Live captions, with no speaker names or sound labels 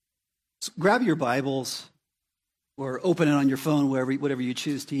grab your Bibles or open it on your phone, whatever you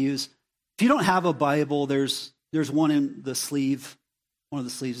choose to use. If you don't have a Bible, there's one in the sleeve, one of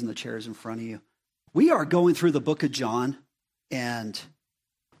the sleeves in the chairs in front of you. We are going through the book of John, and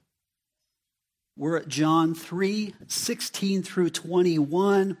we're at John 3:16 through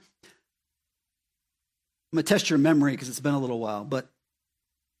 21. I'm going to test your memory because it's been a little while, but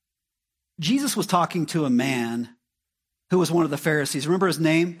Jesus was talking to a man who was one of the Pharisees. Remember his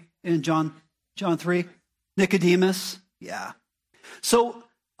name in John 3? Nicodemus? Yeah. So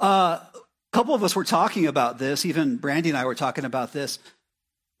a couple of us were talking about this. Even Brandy and I were talking about this.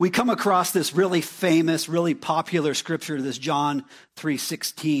 We come across this really famous, really popular scripture, this John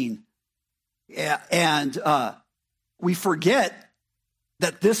 3:16. Yeah, and we forget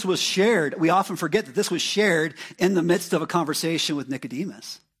that this was shared. We often forget that this was shared in the midst of a conversation with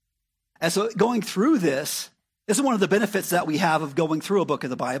Nicodemus. And so going through this is one of the benefits that we have of going through a book of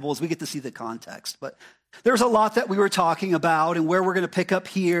the Bible is we get to see the context. But there's a lot that we were talking about, and where we're going to pick up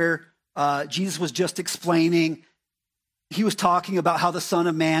here, Jesus was just explaining. He was talking about how the Son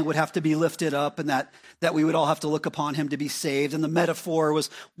of Man would have to be lifted up and that we would all have to look upon him to be saved. And the metaphor was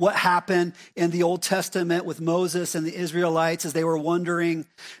what happened in the Old Testament with Moses and the Israelites as they were wandering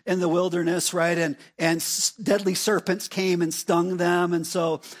in the wilderness, right? And deadly serpents came and stung them. And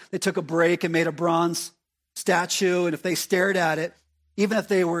so they took a break and made a bronze statue. And if they stared at it, even if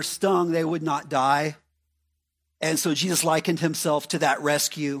they were stung, they would not die. And so Jesus likened himself to that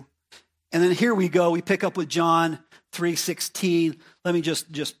rescue. And then here we go. We pick up with John 3:16. Let me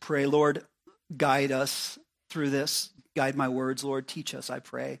just pray. Lord, guide us through this. Guide my words, Lord. Teach us, I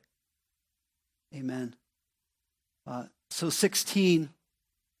pray. Amen. So 16.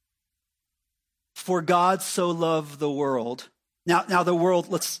 For God so loved the world. Now the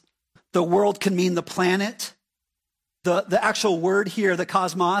world can mean the planet. The actual word here, the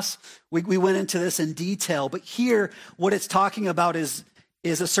cosmos, we went into this in detail. But here, what it's talking about is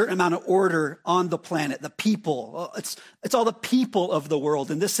a certain amount of order on the planet, the people. It's all the people of the world.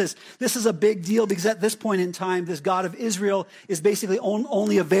 And this is a big deal because at this point in time, this God of Israel is basically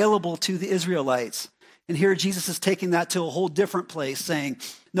only available to the Israelites. And here Jesus is taking that to a whole different place, saying,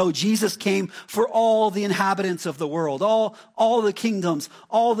 no, Jesus came for all the inhabitants of the world, all the kingdoms,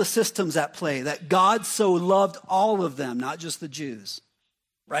 all the systems at play, that God so loved all of them, not just the Jews,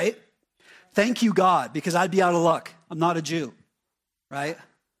 right? Thank you, God, because I'd be out of luck. I'm not a Jew. Right?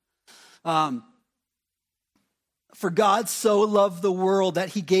 For God so loved the world that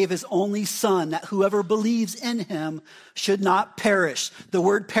he gave his only son, that whoever believes in him should not perish. The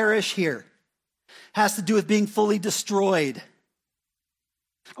word perish here has to do with being fully destroyed.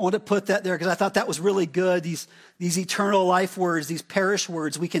 I want to put that there because I thought that was really good. These eternal life words, these perish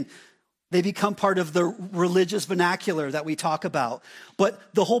words, they become part of the religious vernacular that we talk about.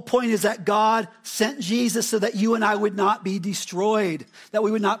 But the whole point is that God sent Jesus so that you and I would not be destroyed, that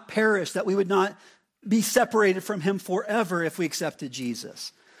we would not perish, that we would not be separated from him forever if we accepted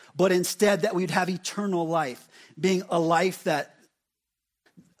Jesus. But instead that we'd have eternal life, being a life that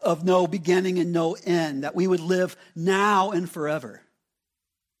of no beginning and no end, that we would live now and forever.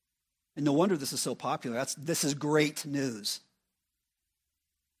 And no wonder this is so popular. This is great news.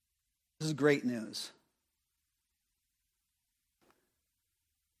 This is great news.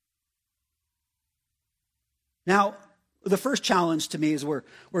 Now, the first challenge to me is we're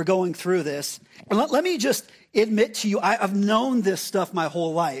going through this. Let me just admit to you, I've known this stuff my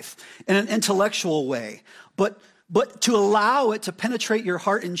whole life in an intellectual way. But to allow it to penetrate your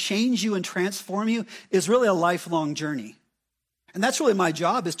heart and change you and transform you is really a lifelong journey. And that's really my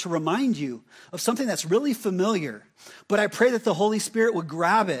job, is to remind you of something that's really familiar. But I pray that the Holy Spirit would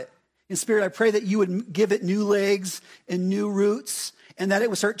grab it. In Spirit, I pray that you would give it new legs and new roots and that it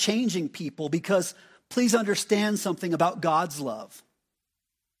would start changing people, because please understand something about God's love.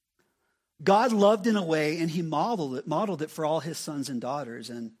 God loved in a way, and he modeled it for all his sons and daughters.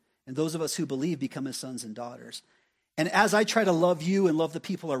 And those of us who believe become his sons and daughters. And as I try to love you and love the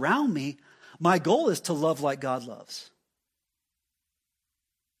people around me, my goal is to love like God loves.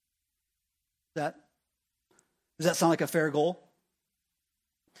 Does that sound like a fair goal?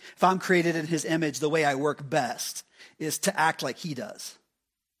 If I'm created in his image, the way I work best is to act like he does.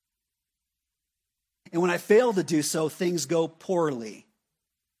 And when I fail to do so, things go poorly,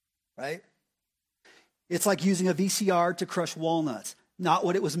 right? It's like using a VCR to crush walnuts, not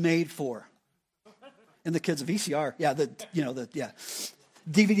what it was made for. And the kids, VCR,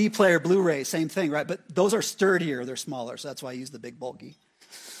 DVD player, Blu-ray, same thing, right? But those are sturdier, they're smaller, so that's why I use the big bulky.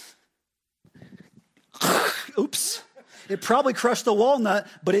 Oops. It probably crushed the walnut,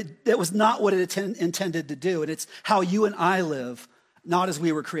 but it was not what it intended to do. And it's how you and I live not as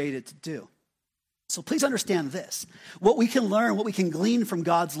we were created to do. So please understand this. What we can learn, what we can glean from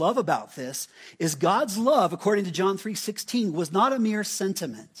God's love about this is God's love, according to John 3:16, was not a mere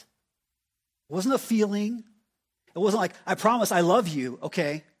sentiment. It wasn't a feeling. It wasn't like, I promise I love you,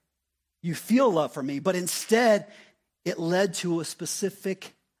 okay? You feel love for me, but instead it led to a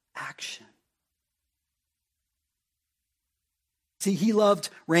specific action. See, he loved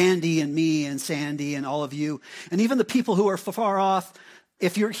Randy and me and Sandy and all of you, and even the people who are far off.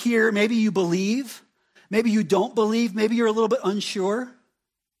 If you're here, maybe you believe, maybe you don't believe, maybe you're a little bit unsure.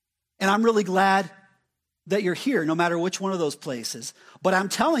 And I'm really glad that you're here, no matter which one of those places. But I'm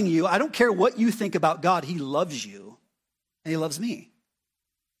telling you, I don't care what you think about God, he loves you, and he loves me.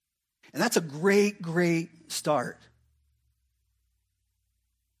 And that's a great, great start.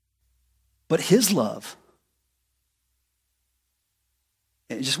 But his love,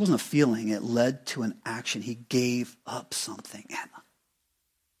 it just wasn't a feeling. It led to an action. He gave up something.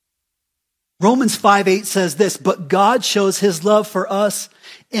 Romans 5:8 says this, but God shows his love for us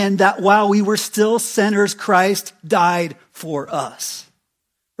in that while we were still sinners, Christ died for us.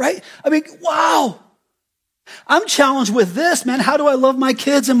 Right? I mean, wow. I'm challenged with this, man. How do I love my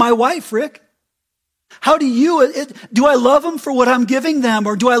kids and my wife, Rick? How do you, do I love them for what I'm giving them,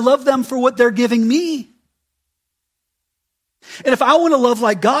 or do I love them for what they're giving me? And if I want to love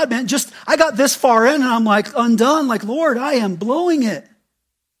like God, man, I got this far in and I'm like undone, like, Lord, I am blowing it.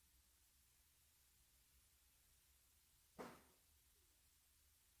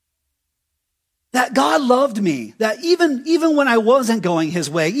 That God loved me, that even when I wasn't going his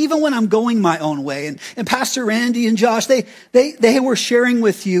way, even when I'm going my own way. And Pastor Randy and Josh, they were sharing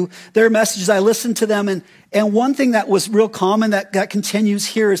with you their messages. I listened to them. And one thing that was real common that continues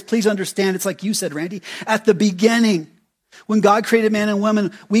here is, please understand, it's like you said, Randy, at the beginning, when God created man and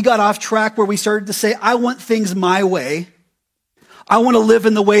woman, we got off track where we started to say, I want things my way. I want to live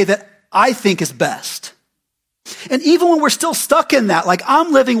in the way that I think is best. And even when we're still stuck in that, like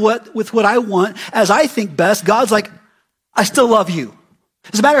I'm living with what I want as I think best, God's like, I still love you.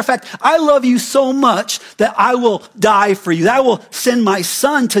 As a matter of fact, I love you so much that I will die for you. That I will send my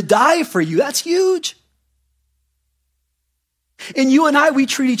son to die for you. That's huge. And you and I, we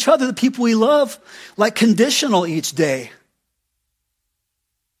treat each other, the people we love, like conditional each day.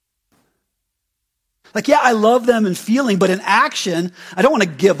 Like, yeah, I love them in feeling, but in action, I don't want to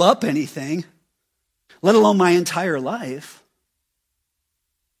give up anything, let alone my entire life.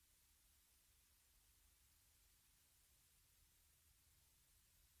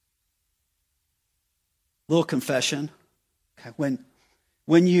 Little confession. Okay.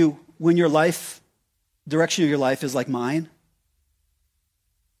 When your life, direction of your life is like mine,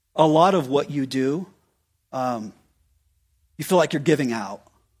 a lot of what you do, you feel like you're giving out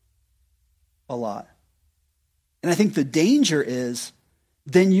a lot. And I think the danger is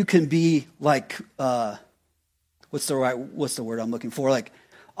then you can be like, what's the word I'm looking for? Like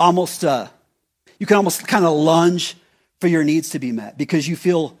almost, you can almost kind of lunge for your needs to be met because you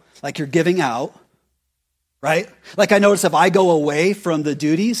feel like you're giving out, right? Like I notice if I go away from the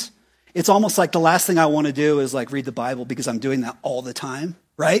duties, it's almost like the last thing I want to do is like read the Bible because I'm doing that all the time,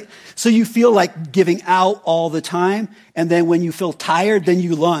 right? So you feel like giving out all the time. And then when you feel tired, then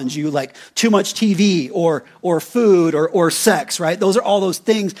you lunge. You like too much TV or food or sex, right? Those are all those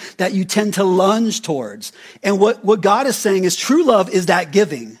things that you tend to lunge towards. And what God is saying is true love is that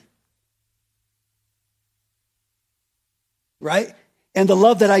giving, right? And the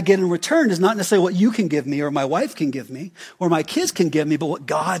love that I get in return is not necessarily what you can give me or my wife can give me or my kids can give me, but what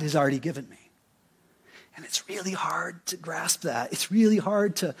God has already given me. And it's really hard to grasp that. It's really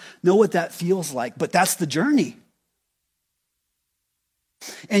hard to know what that feels like, but that's the journey.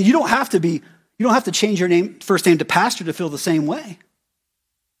 And you don't have to change your first name to pastor to feel the same way.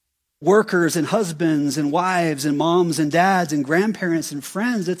 Workers and husbands and wives and moms and dads and grandparents and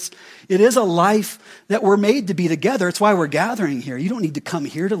friends, it is a life that we're made to be together. It's why we're gathering here. You don't need to come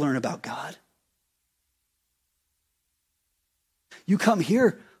here to learn about God. You come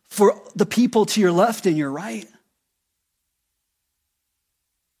here for the people to your left and your right.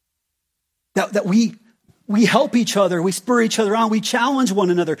 That we help each other, we spur each other on, we challenge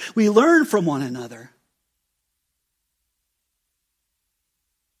one another, we learn from one another.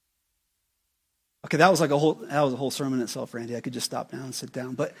 Okay, that was a whole sermon in itself, Randy. I could just stop now and sit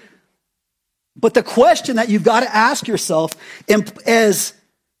down. But the question that you've got to ask yourself is,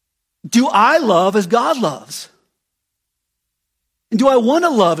 do I love as God loves? And do I want to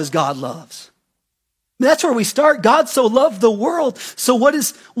love as God loves? And that's where we start. God so loved the world. So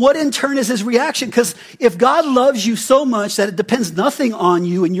what in turn is his reaction? Because if God loves you so much that it depends nothing on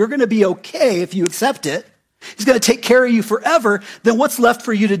you and you're going to be okay if you accept it, He's going to take care of you forever, then what's left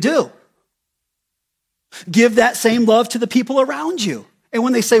for you to do? Give that same love to the people around you. And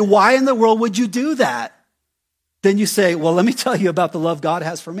when they say, why in the world would you do that? Then you say, well, let me tell you about the love God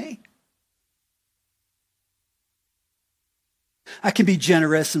has for me. I can be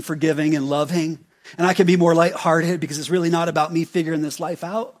generous and forgiving and loving, and I can be more lighthearted because it's really not about me figuring this life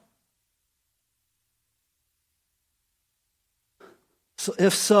out.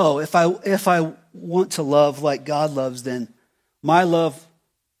 So if I want to love like God loves, then my love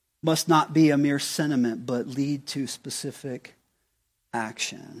must not be a mere sentiment, but lead to specific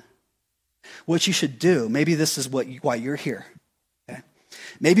action. What you should do, maybe this is why you're here. Okay?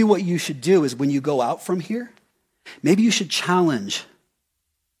 Maybe what you should do is when you go out from here, maybe you should challenge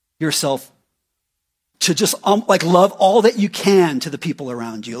yourself to just love all that you can to the people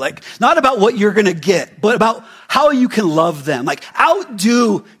around you. Like, not about what you're going to get, but about how you can love them. Like,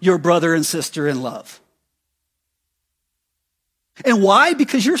 outdo your brother and sister in love. And why?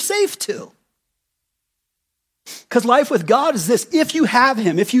 Because you're safe to. Because life with God is this: if you have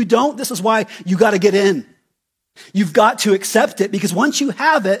him, if you don't, this is why you got to get in. You've got to accept it, because once you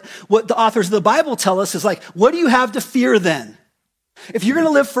have it, what the authors of the Bible tell us is like, what do you have to fear then? If you're going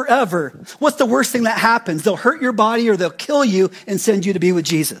to live forever, what's the worst thing that happens? They'll hurt your body or they'll kill you and send you to be with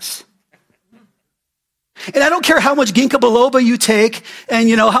Jesus. And I don't care how much ginkgo biloba you take and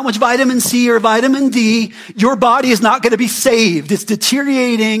how much vitamin C or vitamin D, your body is not going to be saved. It's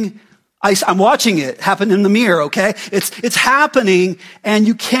deteriorating. I'm watching it happen in the mirror, okay? It's happening and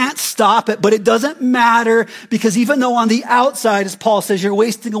you can't stop it, but it doesn't matter, because even though on the outside, as Paul says, you're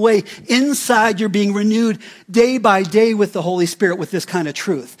wasting away, inside you're being renewed day by day with the Holy Spirit with this kind of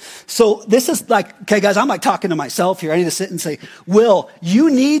truth. So this is like, okay guys, I'm like talking to myself here. I need to sit and say, Will,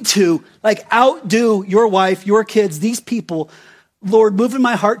 you need to outdo your wife, your kids, these people. Lord, move in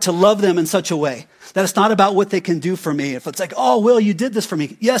my heart to love them in such a way that it's not about what they can do for me. If it's like, oh, Will, you did this for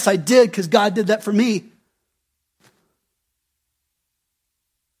me. Yes, I did, because God did that for me.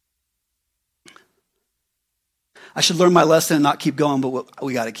 I should learn my lesson and not keep going, but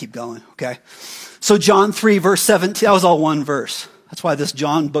we got to keep going, okay? So John 3, verse 17, that was all one verse. That's why this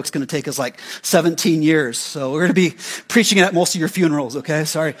John book's going to take us 17 years. So we're going to be preaching it at most of your funerals, okay?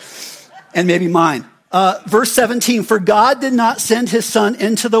 Sorry. And maybe mine. Verse 17, for God did not send his son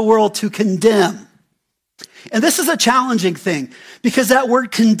into the world to condemn. And this is a challenging thing, because that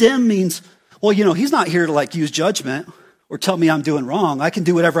word condemn means, well, he's not here to use judgment or tell me I'm doing wrong. I can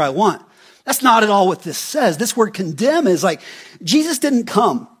do whatever I want. That's not at all what this says. This word condemn is Jesus didn't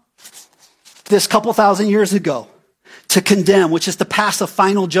come this couple thousand years ago to condemn, which is to pass a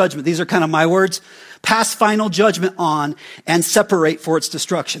final judgment. These are kind of my words. Pass final judgment on and separate for its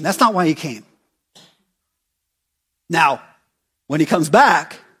destruction. That's not why he came. Now, when he comes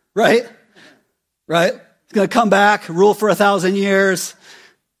back, right? He's going to come back, rule for 1,000 years.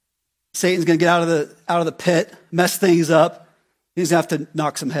 Satan's going to get out of the pit, mess things up. He's going to have to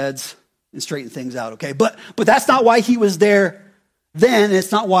knock some heads and straighten things out, okay? But that's not why he was there then.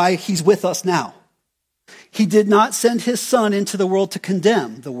 It's not why he's with us now. He did not send his son into the world to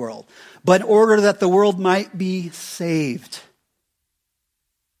condemn the world, but in order that the world might be saved.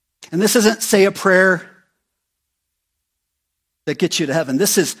 And this isn't say a prayer that gets you to heaven.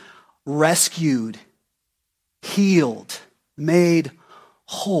 This is rescued, healed, made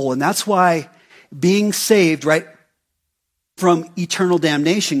whole. And that's why being saved, from eternal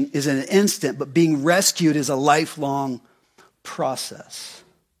damnation is in an instant, but being rescued is a lifelong process.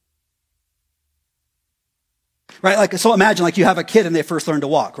 Right? So imagine you have a kid and they first learn to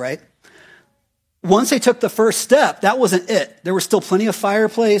walk, right? Once they took the first step, that wasn't it. There were still plenty of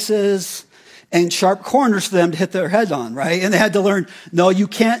fireplaces and sharp corners for them to hit their head on, right? And they had to learn, no, you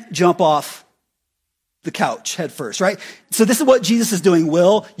can't jump off the couch head first, right? So this is what Jesus is doing.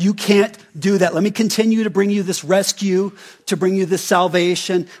 Will, you can't do that. Let me continue to bring you this rescue, to bring you this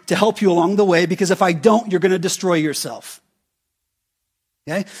salvation, to help you along the way, because if I don't, you're going to destroy yourself.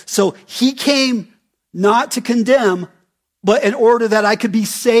 Okay? So he came not to condemn, but in order that I could be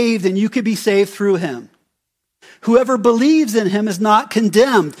saved and you could be saved through him. Whoever believes in him is not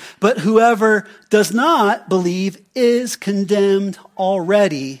condemned, but whoever does not believe is condemned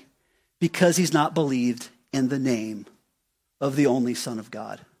already, because he's not believed in the name of the only Son of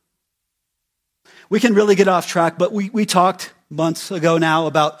God. We can really get off track, but we talked months ago now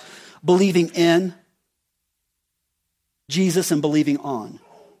about believing in Jesus and believing on.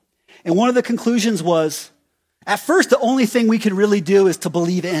 And one of the conclusions was, at first, the only thing we could really do is to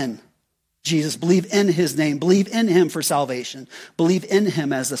believe in Jesus, believe in his name, believe in him for salvation, believe in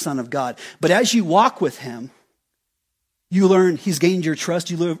him as the Son of God. But as you walk with him, you learn, he's gained your trust,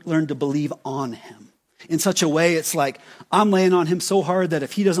 you learn to believe on him. in such a way it's like I'm laying on him so hard that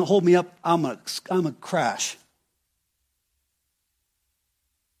if he doesn't hold me up, I'm gonna crash.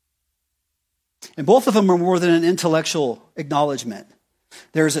 And both of them are more than an intellectual acknowledgement.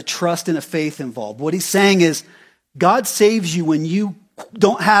 There's a trust and a faith involved. What he's saying is God saves you when you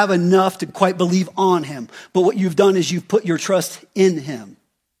don't have enough to quite believe on him. But what you've done is you've put your trust in him.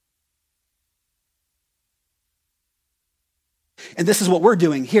 And this is what we're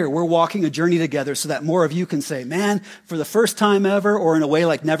doing here. We're walking a journey together so that more of you can say, man, for the first time ever, or in a way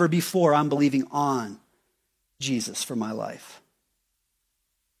like never before, I'm believing on Jesus for my life.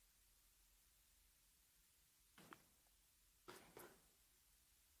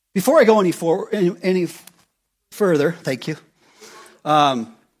 Before I go any further, thank you.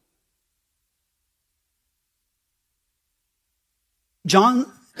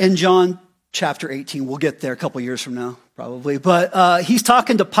 John chapter 18, we'll get there a couple years from now, probably. But he's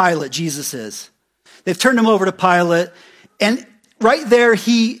talking to Pilate, Jesus is. They've turned him over to Pilate. And right there,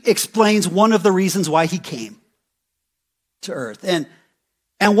 he explains one of the reasons why he came to earth. And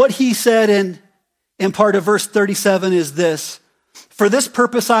what he said in part of verse 37 is this: for this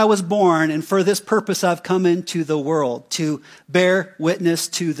purpose I was born, and for this purpose I've come into the world, to bear witness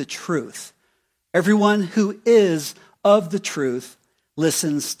to the truth. Everyone who is of the truth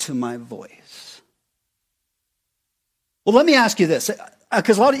listens to my voice. Well, let me ask you this,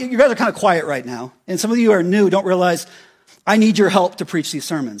 because a lot of you guys are kind of quiet right now, and some of you are new, don't realize I need your help to preach these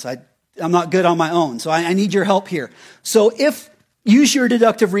sermons. I'm not good on my own, so I need your help here. So use your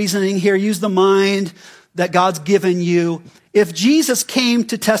deductive reasoning here, use the mind that God's given you. If Jesus came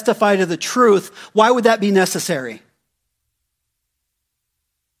to testify to the truth, why would that be necessary?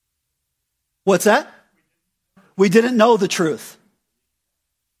 What's that? We didn't know the truth.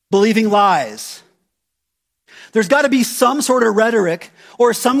 Believing lies. There's got to be some sort of rhetoric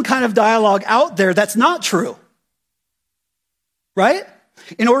or some kind of dialogue out there that's not true. Right?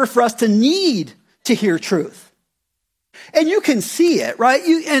 In order for us to need to hear truth. And you can see it, right?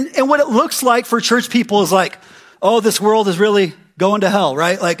 And what it looks like for church people is like, oh, this world is really going to hell,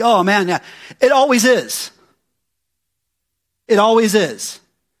 right? Like, oh man, yeah. It always is. It always is.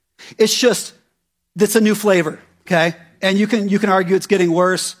 It's just, it's a new flavor, okay? And you can argue it's getting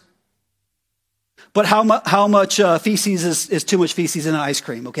worse. But how much feces is too much feces in an ice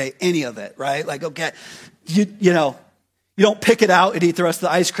cream, okay? Any of it, right? Like, okay, you don't pick it out and eat the rest of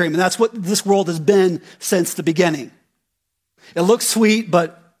the ice cream. And that's what this world has been since the beginning. It looks sweet,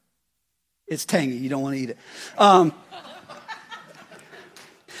 but it's tangy. You don't want to eat it.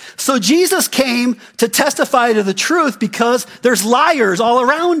 So Jesus came to testify to the truth because there's liars all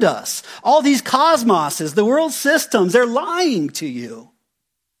around us. All these cosmoses, the world systems, they're lying to you.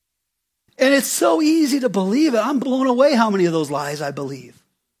 And it's so easy to believe it. I'm blown away how many of those lies I believe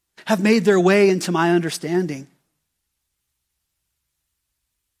have made their way into my understanding.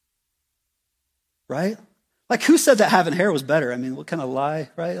 Right? Like, who said that having hair was better? I mean, what kind of lie,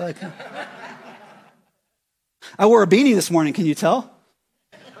 right? Like, I wore a beanie this morning. Can you tell?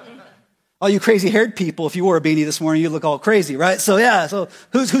 All you crazy-haired people, if you wore a beanie this morning, you look all crazy, right? So, yeah. So,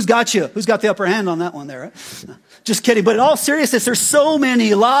 who's got you? Who's got the upper hand on that one there? Right? Just kidding. But in all seriousness, there's so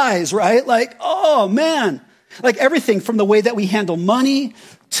many lies, right? Like, oh man, like everything from the way that we handle money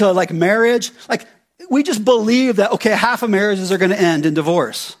to like marriage. Like, we just believe that okay, half of marriages are going to end in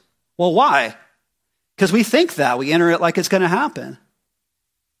divorce. Well, why? Because we think that. We enter it like it's going to happen.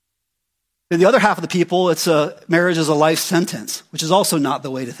 And the other half of the people, marriage is a life sentence, which is also not the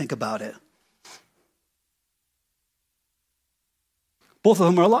way to think about it. Both of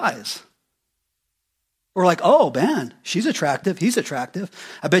them are lies. We're like, oh man, she's attractive, he's attractive.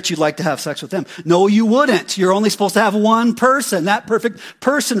 I bet you'd like to have sex with him. No, you wouldn't. You're only supposed to have one person, that perfect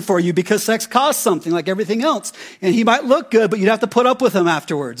person for you, because sex costs something like everything else. And he might look good, but you'd have to put up with him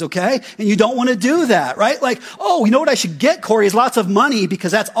afterwards, okay? And you don't want to do that, right? Like, oh, you know what I should get, Corey, is lots of money,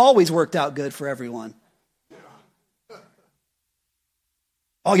 because that's always worked out good for everyone.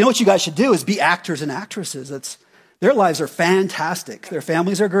 Oh, you know what you guys should do is be actors and actresses. Their lives are fantastic. Their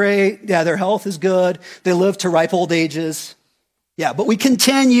families are great. Yeah, their health is good. They live to ripe old ages. Yeah, but we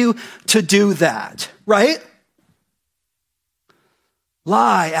continue to do that, right?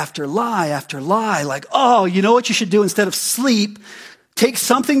 Lie after lie after lie. Like, oh, you know what you should do instead of sleep? Take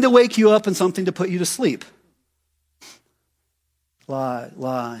something to wake you up and something to put you to sleep. Lie,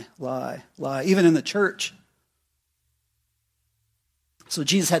 lie, lie, lie. Even in the church. So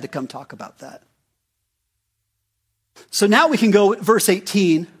Jesus had to come talk about that. So now we can go verse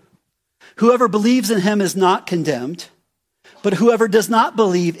 18. Whoever believes in him is not condemned. But whoever does not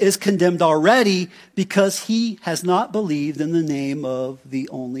believe is condemned already because he has not believed in the name of the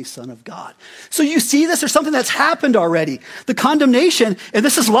only Son of God. So you see this? There's something that's happened already. The condemnation, and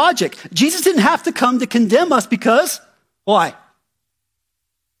this is logic. Jesus didn't have to come to condemn us because, why?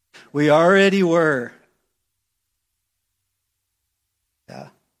 We already were. Yeah.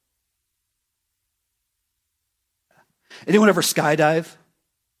 Anyone ever skydive?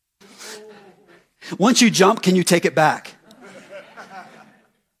 Once you jump, can you take it back?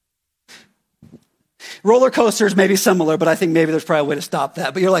 Roller coasters may be similar, but I think maybe there's probably a way to stop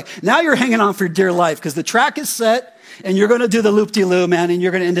that. But you're like, now you're hanging on for dear life because the track is set and you're going to do the loop-de-loo, man, and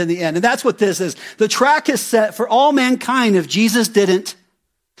you're going to end in the end. And that's what this is. The track is set for all mankind. If Jesus didn't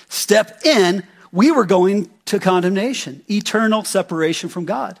step in, we were going to condemnation, eternal separation from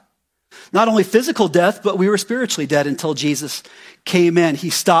God. Not only physical death, but we were spiritually dead until Jesus came in. He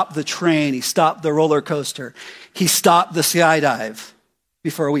stopped the train. He stopped the roller coaster. He stopped the skydive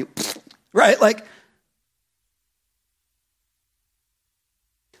before we, right? Like,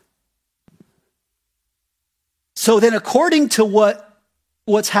 so then according to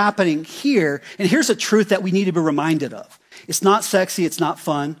what's happening here, and here's a truth that we need to be reminded of. It's not sexy, it's not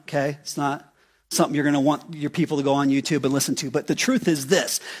fun, okay? It's not something you're going to want your people to go on YouTube and listen to. But the truth is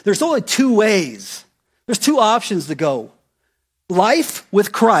this. There's only two ways. There's two options to go. Life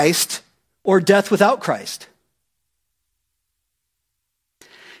with Christ or death without Christ.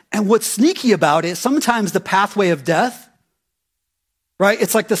 And what's sneaky about it, sometimes the pathway of death, right?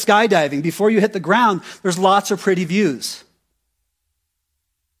 It's like the skydiving. Before you hit the ground, there's lots of pretty views.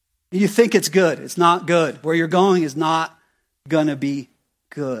 You think it's good. It's not good. Where you're going is not going to be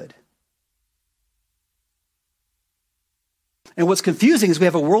good. And what's confusing is we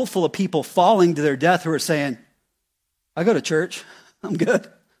have a world full of people falling to their death who are saying, I go to church. I'm good.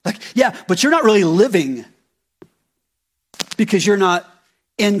 Like, yeah, but you're not really living because you're not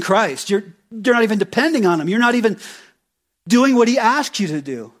in Christ. You're not even depending on him. You're not even doing what he asked you to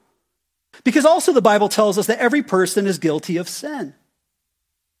do. Because also the Bible tells us that every person is guilty of sin.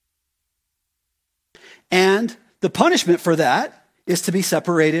 And the punishment for that is to be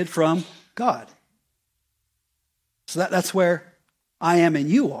separated from God. So that's where I am and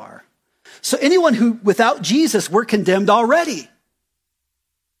you are. So anyone who, without Jesus, we're condemned already.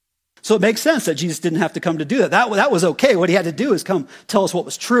 So it makes sense that Jesus didn't have to come to do that. That was okay. What he had to do is come tell us what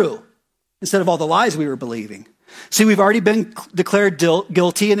was true instead of all the lies we were believing. See, we've already been declared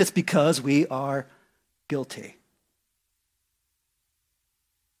guilty, and it's because we are guilty.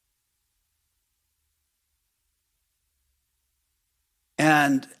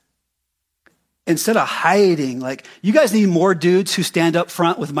 And instead of hiding, like, you guys need more dudes who stand up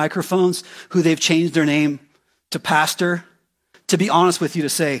front with microphones who they've changed their name to pastor, to be honest with you, to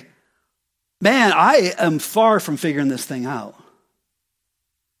say, man, I am far from figuring this thing out.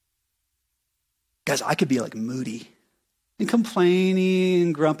 Guys, I could be like moody and complaining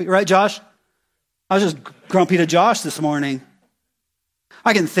and grumpy. Right, Josh? I was just grumpy to Josh this morning.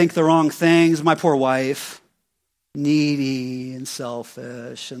 I can think the wrong things. My poor wife. Needy and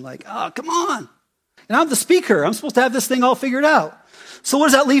selfish and like, oh, come on. And I'm the speaker. I'm supposed to have this thing all figured out. So what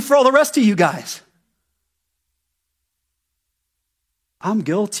does that leave for all the rest of you guys? I'm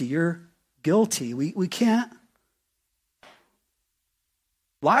guilty. You're guilty. We can't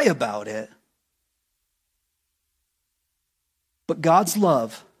lie about it. But God's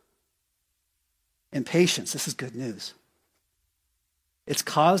love and patience, this is good news. It's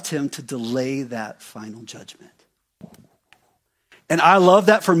caused him to delay that final judgment. And I love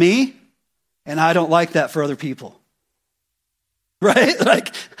that for me, and I don't like that for other people. Right?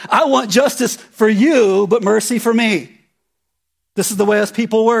 Like, I want justice for you, but mercy for me. This is the way us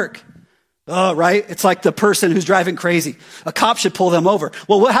people work. Oh, right? It's like the person who's driving crazy. A cop should pull them over.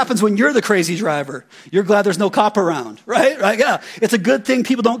 Well, what happens when you're the crazy driver? You're glad there's no cop around, right? Right? Yeah. It's a good thing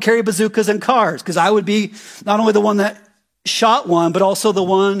people don't carry bazookas in cars, because I would be not only the one that shot one, but also the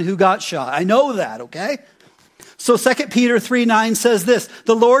one who got shot. I know that, okay? So 2 Peter 3:9 says this,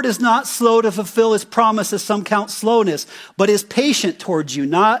 the Lord is not slow to fulfill his promise, as some count slowness, but is patient towards you,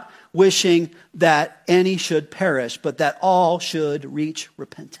 not wishing that any should perish, but that all should reach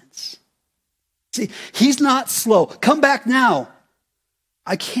repentance. See, he's not slow. Come back now.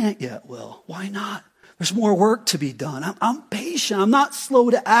 I can't yet, Will. Why not? There's more work to be done. I'm patient. I'm not slow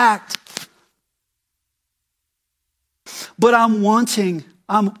to act. But I'm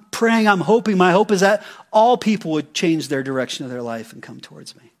praying, I'm hoping, my hope is that all people would change their direction of their life and come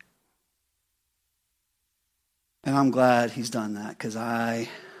towards me. And I'm glad he's done that, because I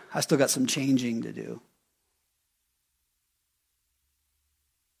still got some changing to do.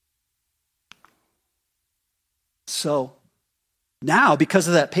 So Now, because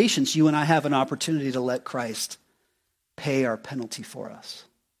of that patience, you and I have an opportunity to let Christ pay our penalty for us.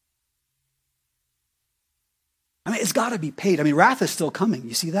 I mean, it's got to be paid. I mean, wrath is still coming.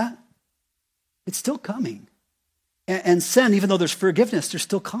 You see that? It's still coming. And sin, even though there's forgiveness, there's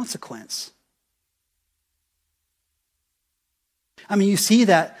still consequence. I mean, you see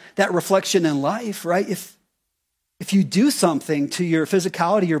that reflection in life, right? If you do something to your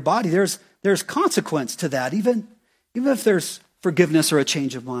physicality, your body, there's consequence to that, even if there's forgiveness or a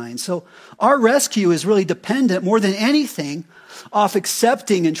change of mind. So our rescue is really dependent more than anything off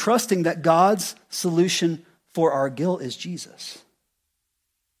accepting and trusting that God's solution for our guilt is Jesus.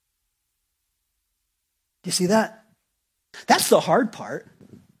 Do you see that? That's the hard part.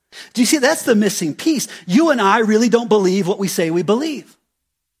 Do you see? That's the missing piece. You and I really don't believe what we say we believe.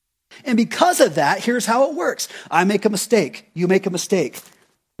 And because of that, here's how it works. I make a mistake. You make a mistake.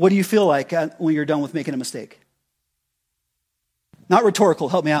 What do you feel like when you're done with making a mistake? Not rhetorical.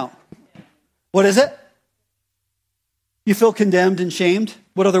 Help me out. What is it? You feel condemned and shamed.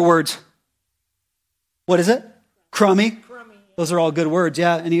 What other words? What is it? Crummy. Those are all good words.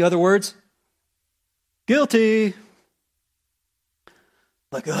 Yeah. Any other words? Guilty.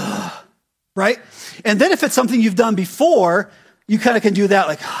 Like, ugh. Right? And then if it's something you've done before, you kind of can do that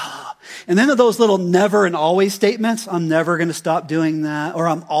like, ugh. And then those little never and always statements, I'm never going to stop doing that, or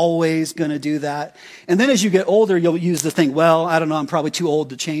I'm always going to do that. And then as you get older, you'll use the thing, well, I don't know, I'm probably too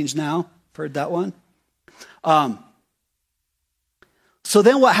old to change now. I've heard that one. So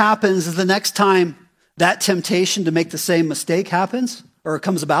then what happens is the next time that temptation to make the same mistake happens or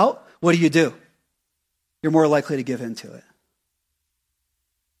comes about, what do? You're more likely to give in to it.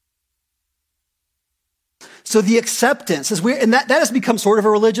 So the acceptance is weird, and that has become sort of a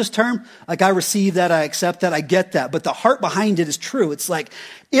religious term. Like I receive that, I accept that, I get that. But the heart behind it is true. It's like,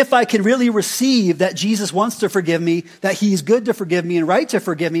 if I can really receive that Jesus wants to forgive me, that he's good to forgive me and right to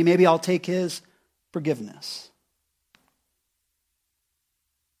forgive me, maybe I'll take his forgiveness.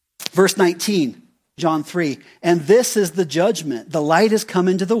 Verse 19, John 3, and this is the judgment. The light has come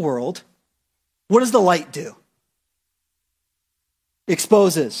into the world. What does the light do?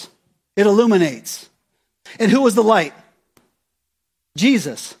 Exposes. It illuminates. And who was the light?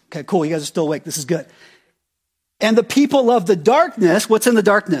 Jesus. Okay, cool. You guys are still awake. This is good. And the people of the darkness, what's in the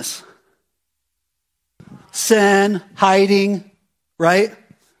darkness? Sin, hiding, right?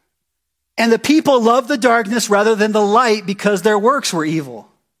 And the people loved the darkness rather than the light because their works were evil.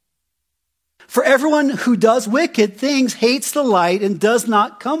 For everyone who does wicked things hates the light and does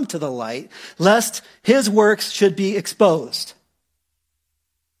not come to the light, lest his works should be exposed.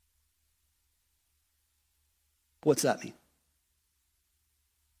 What's that mean?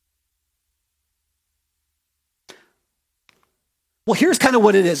 Well, here's kind of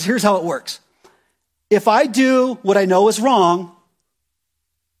what it is. Here's how it works. If I do what I know is wrong,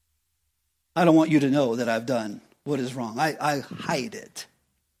 I don't want you to know that I've done what is wrong. I hide it.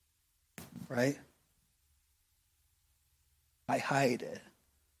 Right? I hide it.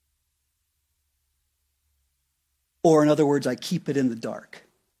 Or in other words, I keep it in the dark.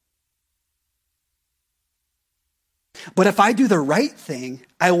 But if I do the right thing,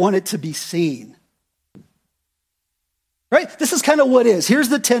 I want it to be seen. Right? This is kind of what it is. Here's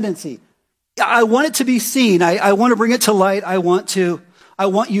the tendency. I want it to be seen. I want to bring it to light. I want you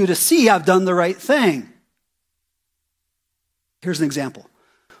to see I've done the right thing. Here's an example.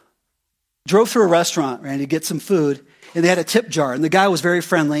 Drove through a restaurant, Randy, to get some food, and they had a tip jar, and the guy was very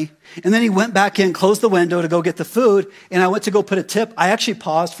friendly. And then he went back in, closed the window to go get the food, and I went to go put a tip. I actually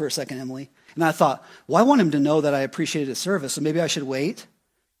paused for a second, Emily. And I thought, well, I want him to know that I appreciated his service, so maybe I should wait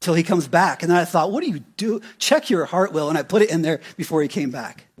till he comes back. And then I thought, what do you do? Check your heart, Will. And I put it in there before he came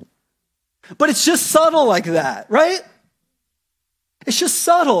back. But it's just subtle like that, right? It's just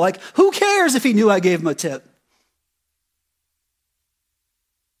subtle. Like, who cares if he knew I gave him a tip?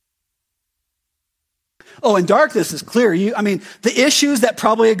 Oh, and darkness is clear. The issues that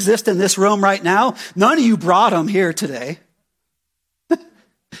probably exist in this room right now, none of you brought them here today.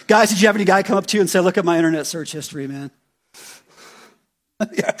 Guys, did you have any guy come up to you and say, look at my internet search history, man?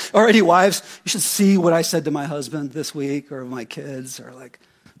 Yeah. Or any wives, you should see what I said to my husband this week or my kids, or like,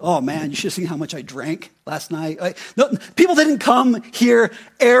 oh man, you should see how much I drank last night. No, people didn't come here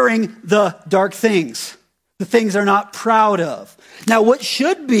airing the dark things, the things they're not proud of. Now, what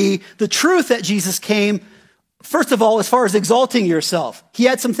should be the truth that Jesus came, first of all, as far as exalting yourself, he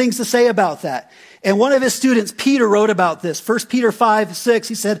had some things to say about that. And one of his students, Peter, wrote about this. 1 Peter 5:6,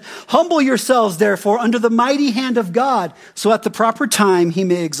 he said, humble yourselves, therefore, under the mighty hand of God, so at the proper time he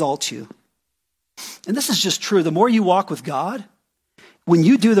may exalt you. And this is just true. The more you walk with God, when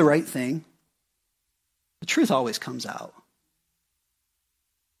you do the right thing, the truth always comes out.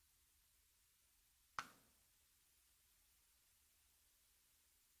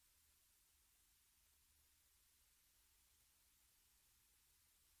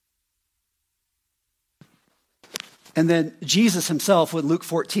 And then Jesus himself, in Luke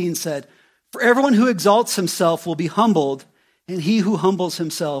 14, said, "For everyone who exalts himself will be humbled, and he who humbles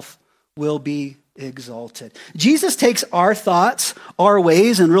himself will be exalted." Jesus takes our thoughts, our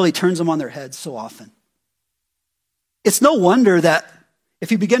ways, and really turns them on their heads so often. It's no wonder that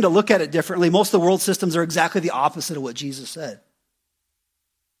if you begin to look at it differently, most of the world systems are exactly the opposite of what Jesus said.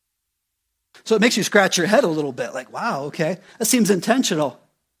 So it makes you scratch your head a little bit, like, wow, okay, that seems intentional.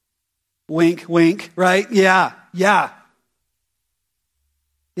 Wink, wink, right? Yeah.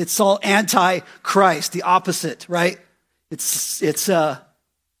 It's all anti-Christ, the opposite, right? It's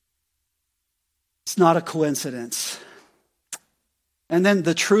not a coincidence. And then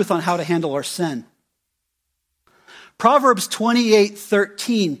the truth on how to handle our sin. Proverbs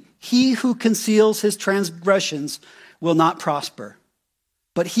 28:13, "He who conceals his transgressions will not prosper,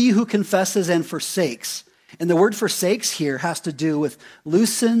 but he who confesses and forsakes." And the word forsakes here has to do with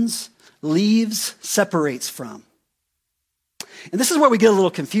loosens, leaves, separates from. And this is where we get a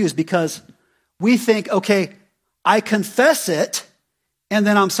little confused because we think, okay, I confess it and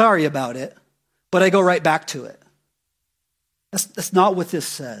then I'm sorry about it, but I go right back to it. That's not what this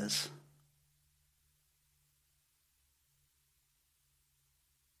says.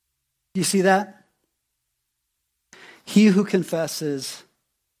 Do you see that? He who confesses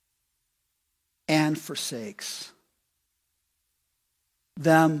and forsakes,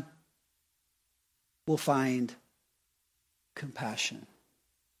 them will find compassion.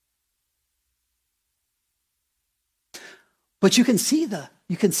 But you can see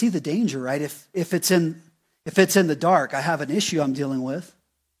the danger, right? If it's in the dark, I have an issue I'm dealing with,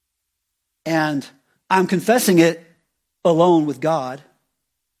 and I'm confessing it alone with God,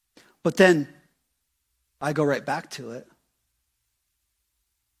 but then I go right back to it.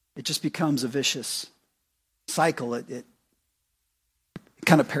 It just becomes a vicious cycle. It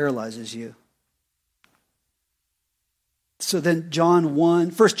kind of paralyzes you. So then 1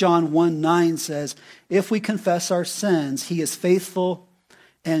 John 1:9 says, "If we confess our sins, he is faithful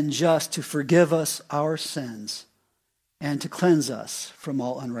and just to forgive us our sins and to cleanse us from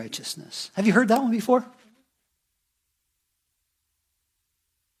all unrighteousness." Have you heard that one before?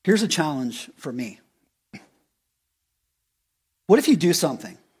 Here's a challenge for me. What if you do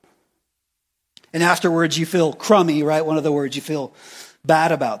something and afterwards you feel crummy, right? One of the words, you feel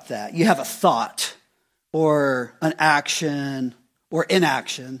bad about that. You have a thought or an action or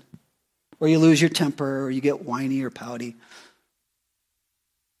inaction, or you lose your temper or you get whiny or pouty.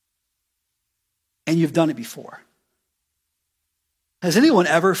 And you've done it before. Has anyone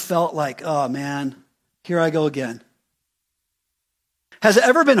ever felt like, oh man, here I go again? Has it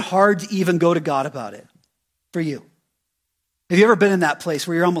ever been hard to even go to God about it for you? Have you ever been in that place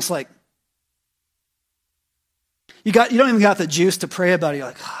where you're almost like, you don't even got the juice to pray about it. You're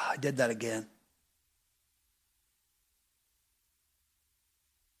like, oh, I did that again.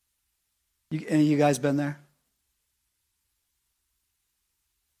 Any of you guys been there?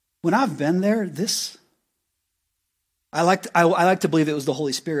 When I've been there, I like to believe it was the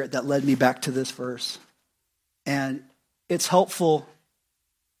Holy Spirit that led me back to this verse. And it's helpful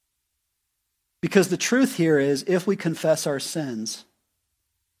because the truth here is if we confess our sins,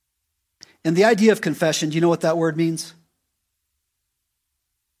 and the idea of confession, do you know what that word means?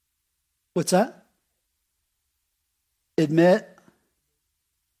 What's that? Admit.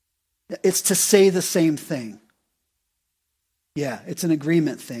 It's to say the same thing. Yeah, it's an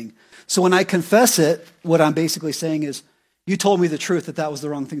agreement thing. So when I confess it, what I'm basically saying is, you told me the truth that was the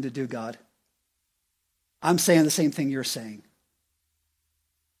wrong thing to do, God. I'm saying the same thing you're saying.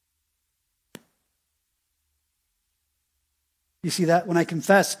 You see that? When I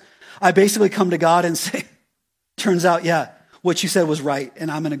confess, I basically come to God and say, turns out, yeah, what you said was right, and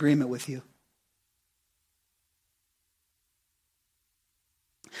I'm in agreement with you.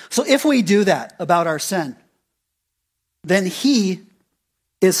 So if we do that about our sin, then he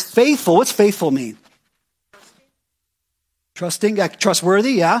is faithful. What's faithful mean? Trusting,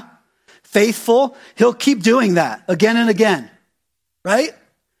 trustworthy, yeah. Faithful. He'll keep doing that again and again, right?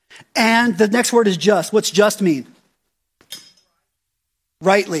 And the next word is just. What's just mean?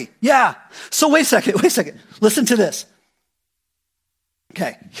 Rightly. Yeah. So wait a second. Listen to this.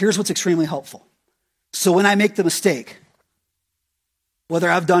 Okay, here's what's extremely helpful. So when I make the mistake, whether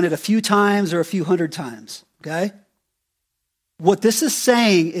I've done it a few times or a few hundred times, okay? What this is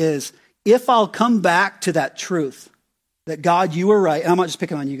saying is, if I'll come back to that truth, that God, you were right, and I'm not just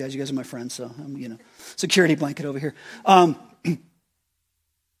picking on you guys are my friends, so I'm, security blanket over here.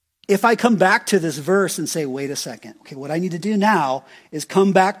 If I come back to this verse and say, wait a second, okay, what I need to do now is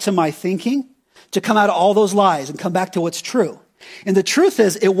come back to my thinking, to come out of all those lies and come back to what's true. And the truth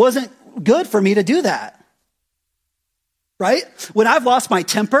is, it wasn't good for me to do that. right? When I've lost my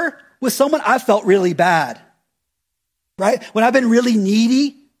temper with someone, I've felt really bad, right? When I've been really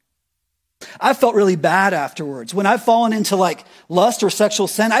needy, I felt really bad afterwards. When I've fallen into like lust or sexual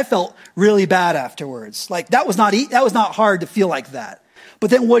sin, I felt really bad afterwards. Like that was not hard to feel like that.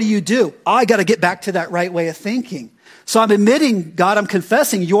 But then what do? I got to get back to that right way of thinking. So I'm admitting, God, I'm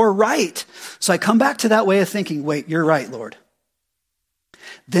confessing you're right. So I come back to that way of thinking, wait, you're right, Lord.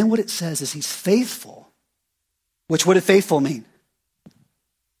 Then what it says is he's faithful. Which what did faithful mean?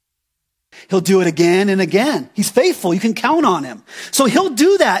 He'll do it again and again. He's faithful. You can count on him. So he'll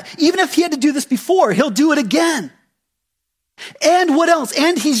do that. Even if he had to do this before, he'll do it again. And what else?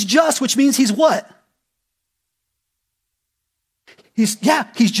 And he's just, which means he's what? He's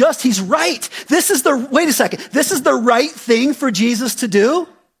just, he's right. Wait a second. This is the right thing for Jesus to do?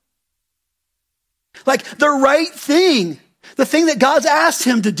 Like the right thing. The thing that God's asked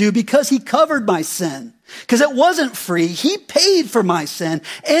him to do because he covered my sin. Because it wasn't free. He paid for my sin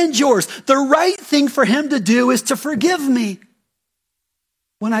and yours. The right thing for him to do is to forgive me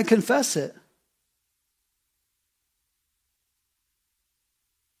when I confess it.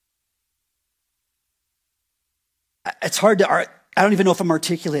 It's hard to, I don't even know if I'm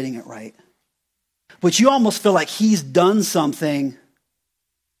articulating it right. But you almost feel like he's done something.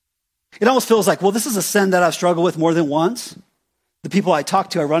 It almost feels like, well, this is a sin that I've struggled with more than once. The people I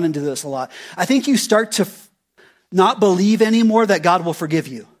talk to, I run into this a lot. I think you start to not believe anymore that God will forgive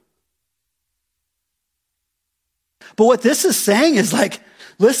you. But what this is saying is like,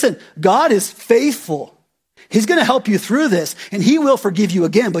 listen, God is faithful. He's going to help you through this, and he will forgive you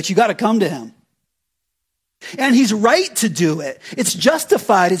again, but you got to come to him. And he's right to do it. It's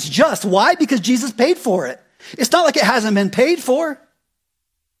justified. It's just. Why? Because Jesus paid for it. It's not like it hasn't been paid for.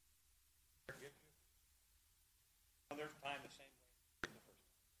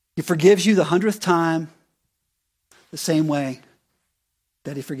 He forgives you the 100th time the same way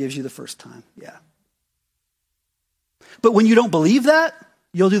that he forgives you the first time. Yeah. But when you don't believe that,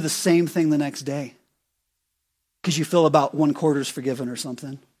 you'll do the same thing the next day. Because you feel about 1/4 forgiven or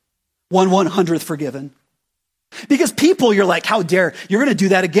something. 1/100th forgiven. Because people, you're like, how dare, you're going to do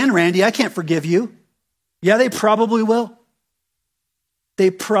that again, Randy. I can't forgive you. Yeah, they probably will.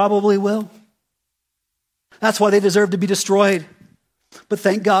 They probably will. That's why they deserve to be destroyed. But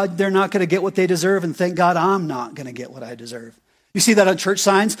thank God they're not going to get what they deserve, and thank God I'm not going to get what I deserve. You see that on church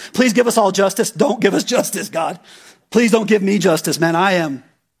signs? Please give us all justice. Don't give us justice, God. Please don't give me justice, man.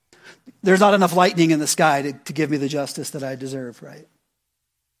 There's not enough lightning in the sky to give me the justice that I deserve, right?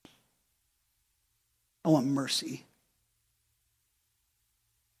 I want mercy.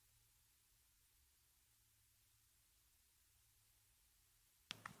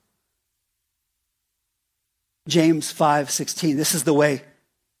 James 5:16. This is the way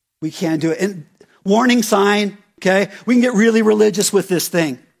we can do it. And warning sign, okay? We can get really religious with this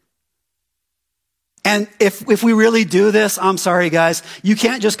thing. And if we really do this, I'm sorry, guys, you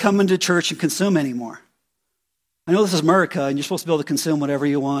can't just come into church and consume anymore. I know this is America, and you're supposed to be able to consume whatever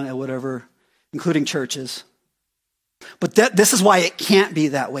you want at whatever, including churches. But this is why it can't be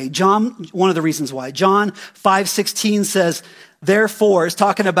that way. One of the reasons why. John 5:16 says, therefore, is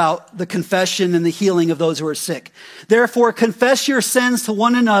talking about the confession and the healing of those who are sick. Therefore, confess your sins to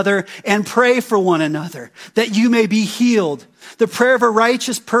one another and pray for one another, that you may be healed. The prayer of a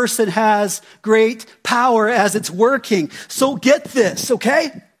righteous person has great power as it's working. So get this,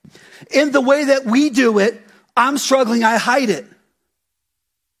 okay? In the way that we do it, I'm struggling, I hide it.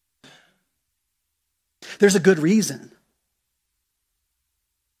 There's a good reason.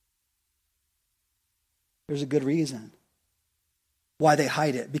 There's a good reason why they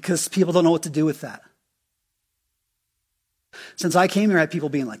hide it, because people don't know what to do with that. Since I came here, I had people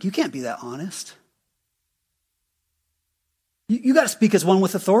being like, you can't be that honest. You got to speak as one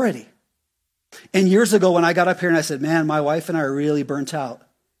with authority. And years ago when I got up here and I said, man, my wife and I are really burnt out.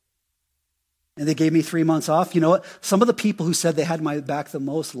 And they gave me 3 months off. You know what? Some of the people who said they had my back the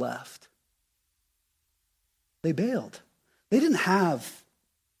most left. They bailed. They didn't have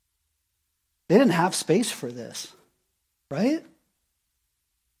space for this. Right?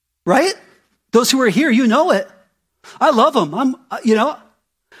 Right? Those who are here, you know it. I love them.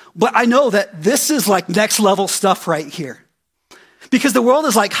 But I know that this is like next level stuff right here. Because the world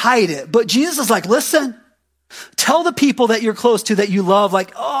is like, hide it. But Jesus is like, listen, tell the people that you're close to, that you love,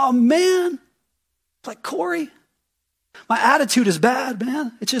 like, oh man, it's like, Corey, my attitude is bad,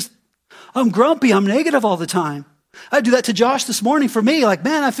 man. It's just, I'm grumpy. I'm negative all the time. I do that to Josh this morning for me. Like,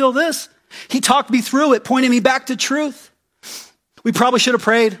 man, I feel this. He talked me through it, pointing me back to truth. We probably should have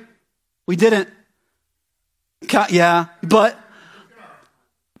prayed. We didn't. Yeah, but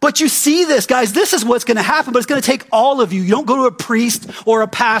But you see this, guys, this is what's going to happen, but it's going to take all of you. You don't go to a priest or a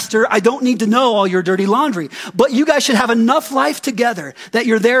pastor. I don't need to know all your dirty laundry. But you guys should have enough life together that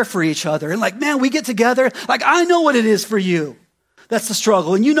you're there for each other. And like, man, we get together. Like, I know what it is for you. That's the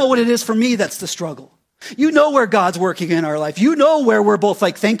struggle. And you know what it is for me. That's the struggle. You know where God's working in our life. You know where we're both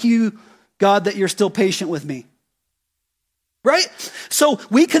like, thank you, God, that you're still patient with me. Right? So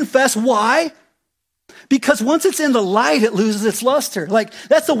we confess. Why? Because once it's in the light, it loses its luster. Like,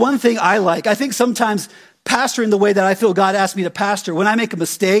 that's the one thing I like. I think sometimes pastoring the way that I feel God asked me to pastor, when I make a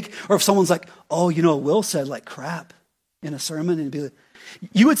mistake, or if someone's like, oh, you know, Will said like crap in a sermon, and be like,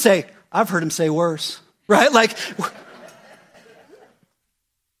 you would say, I've heard him say worse, right? Like,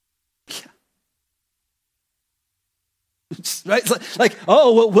 right? Like,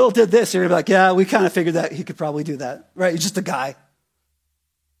 oh, well, Will did this. You're like, yeah, we kind of figured that he could probably do that, right? He's just a guy.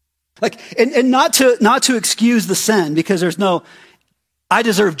 Like, and not to excuse the sin, because there's no, I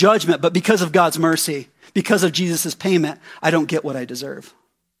deserve judgment, but because of God's mercy, because of Jesus' payment, I don't get what I deserve.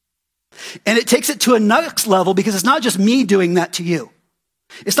 And it takes it to a next level, because it's not just me doing that to you.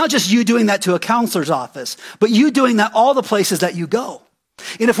 It's not just you doing that to a counselor's office, but you doing that all the places that you go.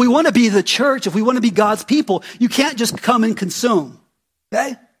 And if we want to be the church, if we want to be God's people, you can't just come and consume,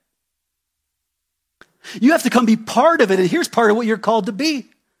 okay? You have to come be part of it, and here's part of what you're called to be.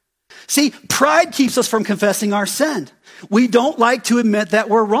 See, pride keeps us from confessing our sin. We don't like to admit that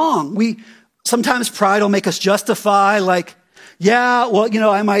we're wrong. Sometimes pride will make us justify, like, yeah, well, you know,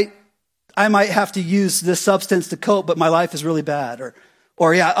 I might have to use this substance to cope, but my life is really bad.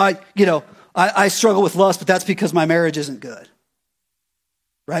 Or yeah, I struggle with lust, but that's because my marriage isn't good.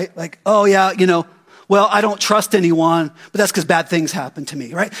 Right? Like, oh yeah, you know, well, I don't trust anyone, but that's because bad things happen to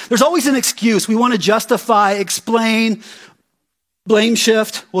me, right? There's always an excuse. We want to justify, explain, blame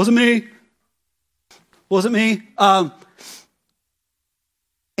shift. Wasn't me.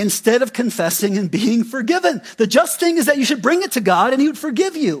 Instead of confessing and being forgiven. The just thing is that you should bring it to God and he would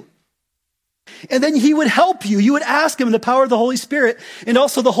forgive you. And then he would help you. You would ask him in the power of the Holy Spirit, and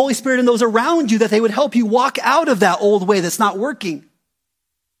also the Holy Spirit and those around you, that they would help you walk out of that old way that's not working.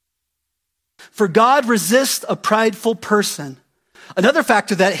 For God resists a prideful person. Another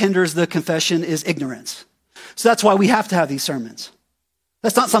factor that hinders the confession is ignorance. So that's why we have to have these sermons.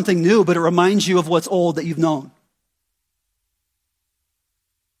 That's not something new, but it reminds you of what's old that you've known.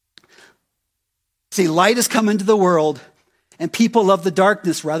 See, light has come into the world, and people love the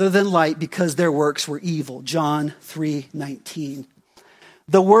darkness rather than light because their works were evil. John 3:19.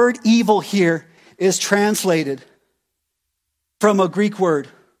 The word evil here is translated from a Greek word,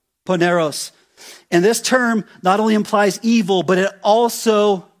 poneros. And this term not only implies evil, but it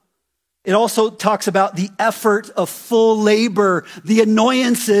also talks about the effort of full labor, the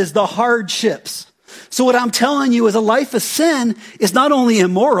annoyances, the hardships. So what I'm telling you is a life of sin is not only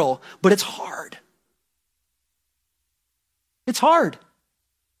immoral, but it's hard. It's hard.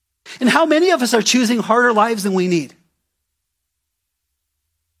 And how many of us are choosing harder lives than we need?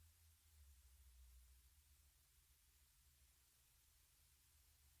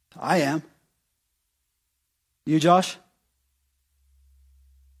 I am. You, Josh?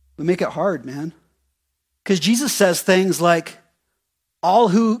 We make it hard, man. Because Jesus says things like, all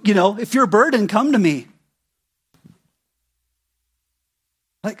who, if you're burdened, come to me.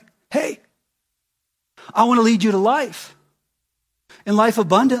 Like, hey, I want to lead you to life, and life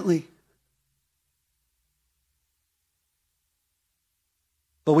abundantly.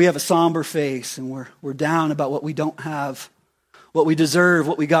 But we have a somber face, and we're down about what we don't have, what we deserve,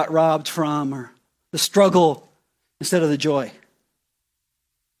 what we got robbed from, or the struggle instead of the joy.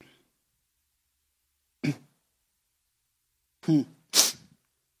 I'm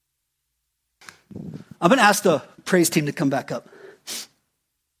going to ask the praise team to come back up.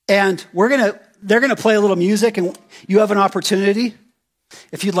 And they're going to play a little music, and you have an opportunity,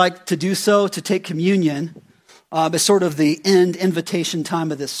 if you'd like to do so, to take communion. It's sort of the end invitation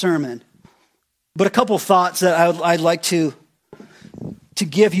time of this sermon. But a couple thoughts that I'd like to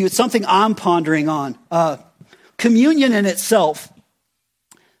give you. It's something I'm pondering on. Communion in itself,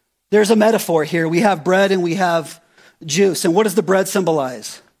 there's a metaphor here. We have bread and we have juice. And what does the bread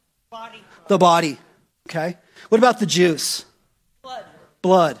symbolize? Body. The body. Okay. What about the juice?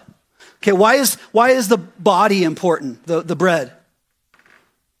 Blood. Okay. Why is the body important? The bread.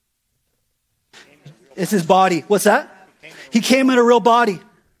 It's his body. What's that? He came in a real body,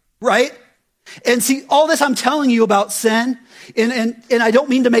 right? And see, all this I'm telling you about sin, and I don't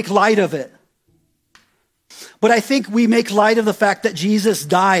mean to make light of it, but I think we make light of the fact that Jesus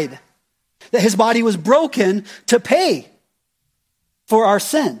died, that his body was broken to pay for our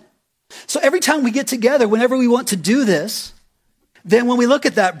sin. So every time we get together, whenever we want to do this, then when we look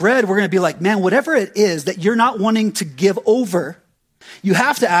at that bread, we're going to be like, man, whatever it is that you're not wanting to give over, you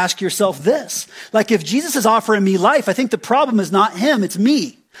have to ask yourself this. Like, if Jesus is offering me life, I think the problem is not him, it's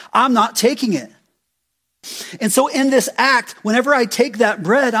me. I'm not taking it. And so in this act, whenever I take that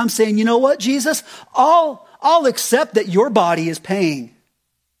bread, I'm saying, you know what, Jesus, I'll accept that your body is paying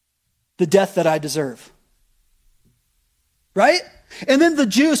the death that I deserve. Right? And then the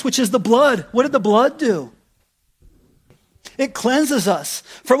juice, which is the blood. What did the blood do? It cleanses us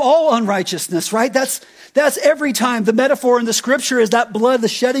from all unrighteousness, right? That's every time. The metaphor in the scripture is that blood, the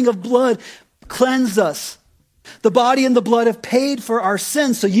shedding of blood, cleanse us. The body and the blood have paid for our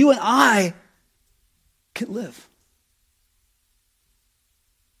sins, so you and I can live.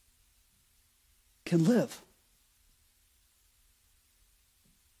 Can live.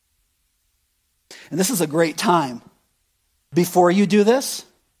 And this is a great time, before you do this,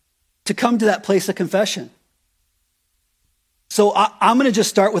 to come to that place of confession. So I'm going to just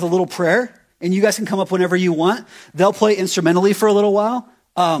start with a little prayer, and you guys can come up whenever you want. They'll play instrumentally for a little while.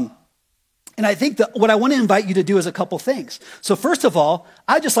 And I think that what I want to invite you to do is a couple things. So first of all,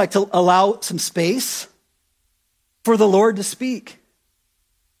 I just like to allow some space for the Lord to speak.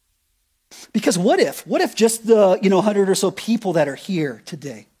 Because what if just the 100 or so people that are here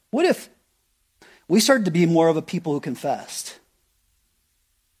today, what if we started to be more of a people who confessed?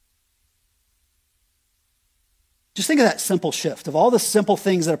 Just think of that simple shift, of all the simple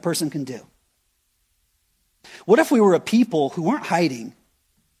things that a person can do. What if we were a people who weren't hiding?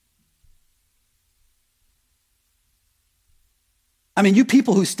 I mean, you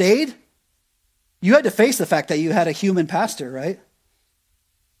people who stayed, you had to face the fact that you had a human pastor, right?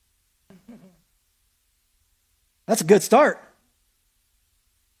 That's a good start.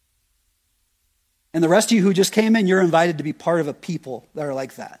 And the rest of you who just came in, you're invited to be part of a people that are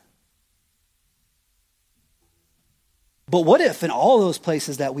like that. But what if in all those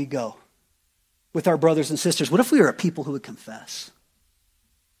places that we go with our brothers and sisters, what if we were a people who would confess?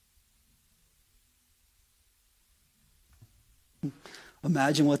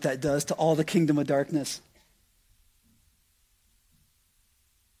 Imagine what that does to all the kingdom of darkness.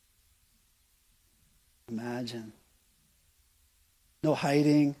 Imagine. No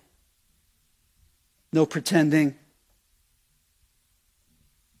hiding. No pretending.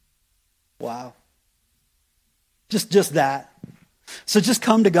 Wow. Just that. So just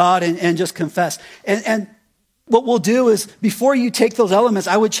come to God and just confess. And what we'll do is, before you take those elements,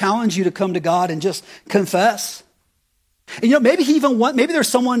 I would challenge you to come to God and just confess. And maybe maybe there's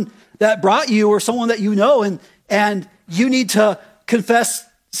someone that brought you, or someone that you know, and you need to confess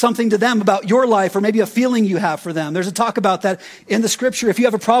something to them about your life, or maybe a feeling you have for them. There's a talk about that in the scripture. If you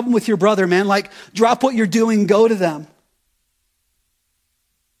have a problem with your brother, man, like, drop what you're doing, go to them.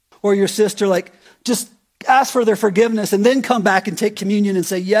 Or your sister, like, just ask for their forgiveness and then come back and take communion and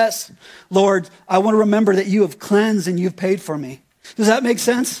say, yes, Lord, I want to remember that you have cleansed and you've paid for me. Does that make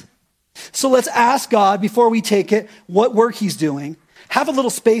sense? So let's ask God, before we take it, what work he's doing. Have a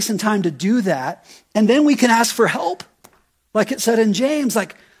little space and time to do that. And then we can ask for help. Like it said in James,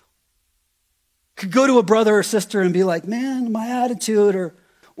 like, could go to a brother or sister and be like, man, my attitude,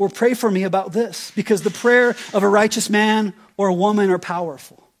 or pray for me about this. Because the prayer of a righteous man or a woman are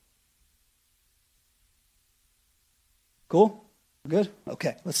powerful. Cool? Good?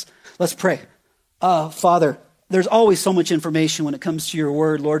 Okay, let's pray. Father, there's always so much information when it comes to your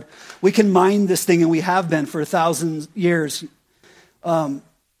word, Lord. We can mine this thing, and we have been for 1,000 years. And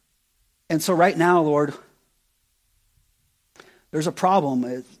so right now, Lord, there's a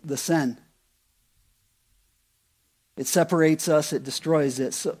problem, the sin. It separates us, it destroys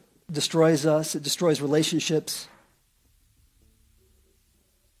us, it destroys relationships.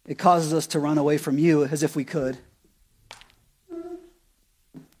 It causes us to run away from you as if we could.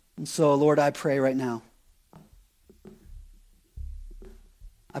 And so, Lord, I pray right now.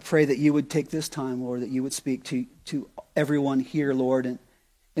 I pray that you would take this time, Lord, that you would speak to everyone here, Lord. And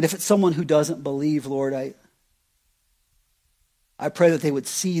if it's someone who doesn't believe, Lord, I pray that they would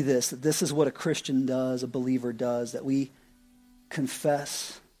see this, that this is what a Christian does, a believer does, that we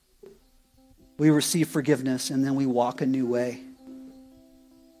confess, we receive forgiveness, and then we walk a new way.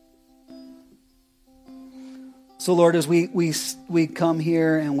 So, Lord, as we come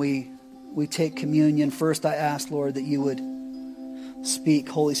here and we take communion, first I ask, Lord, that you would speak.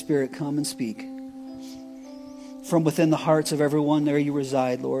 Holy Spirit, come and speak. From within the hearts of everyone there you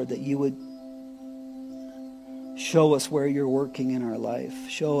reside, Lord, that you would show us where you're working in our life.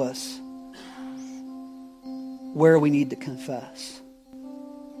 Show us where we need to confess.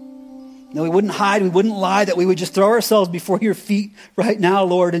 No, we wouldn't hide, we wouldn't lie, that we would just throw ourselves before your feet right now,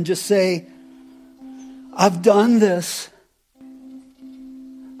 Lord, and just say, I've done this.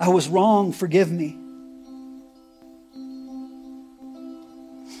 I was wrong. Forgive me.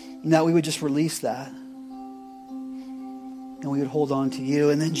 And that we would just release that. And we would hold on to you.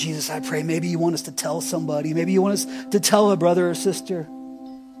 And then, Jesus, I pray, maybe you want us to tell somebody. Maybe you want us to tell a brother or sister.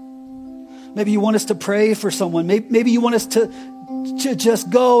 Maybe you want us to pray for someone. Maybe you want us to just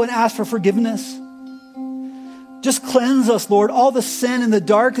go and ask for forgiveness. Just cleanse us, Lord. All the sin and the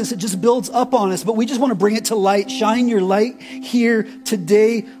darkness, it just builds up on us. But we just want to bring it to light. Shine your light here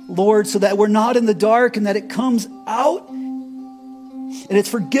today, Lord, so that we're not in the dark and that it comes out and it's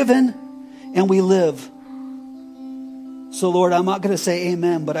forgiven and we live. So, Lord, I'm not going to say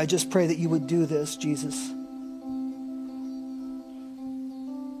amen, but I just pray that you would do this, Jesus.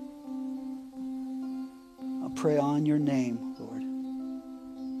 I pray on your name,